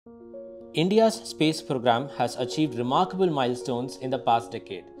India's space program has achieved remarkable milestones in the past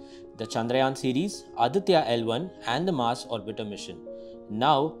decade. The Chandrayaan series, Aditya L1 and the Mars Orbiter mission.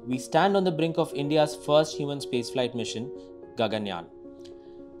 Now, we stand on the brink of India's first human spaceflight mission, Gaganyaan.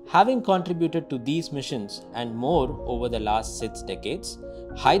 Having contributed to these missions and more over the last 6 decades,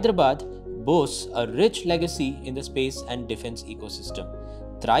 Hyderabad boasts a rich legacy in the space and defense ecosystem,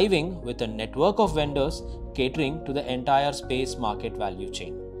 thriving with a network of vendors catering to the entire space market value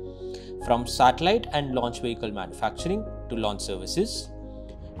chain. From satellite and launch vehicle manufacturing to launch services,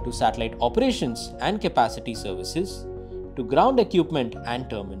 to satellite operations and capacity services, to ground equipment and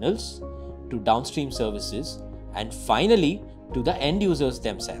terminals, to downstream services, and finally to the end users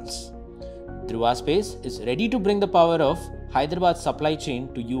themselves. Dhruva Space is ready to bring the power of Hyderabad's supply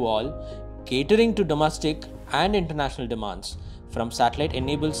chain to you all, catering to domestic and international demands, from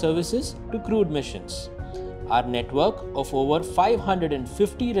satellite-enabled services to crewed missions. Our network of over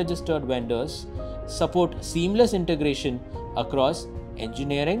 550 registered vendors support seamless integration across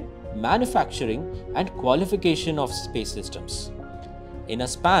engineering, manufacturing, and qualification of space systems. In a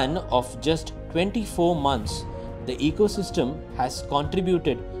span of just 24 months, the ecosystem has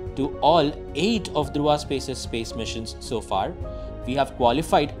contributed to all 8 of Dhruva Space's space missions so far. We have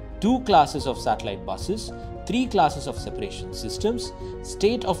qualified 2 classes of satellite buses, 3 classes of separation systems,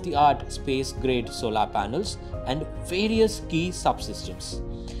 state-of-the-art space-grade solar panels, and various key subsystems.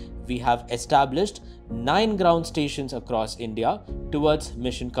 We have established 9 ground stations across India towards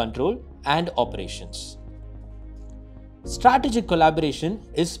mission control and operations. Strategic collaboration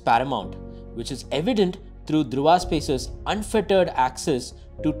is paramount, which is evident through Dhruva Space's unfettered access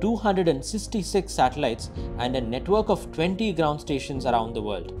to 266 satellites and a network of 20 ground stations around the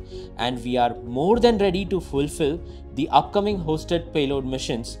world. And we are more than ready to fulfill the upcoming hosted payload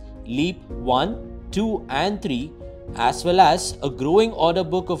missions LEAP 1, 2 and 3, as well as a growing order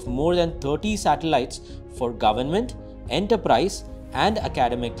book of more than 30 satellites for government, enterprise and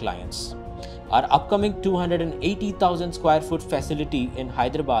academic clients. Our upcoming 280,000 square foot facility in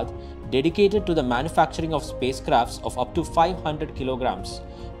Hyderabad, dedicated to the manufacturing of spacecrafts of up to 500 kilograms,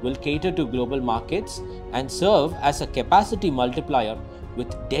 will cater to global markets and serve as a capacity multiplier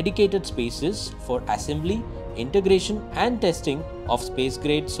with dedicated spaces for assembly, integration and testing of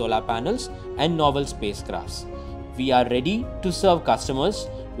space-grade solar panels and novel spacecrafts. We are ready to serve customers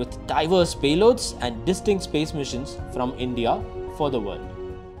with diverse payloads and distinct space missions from India for the world.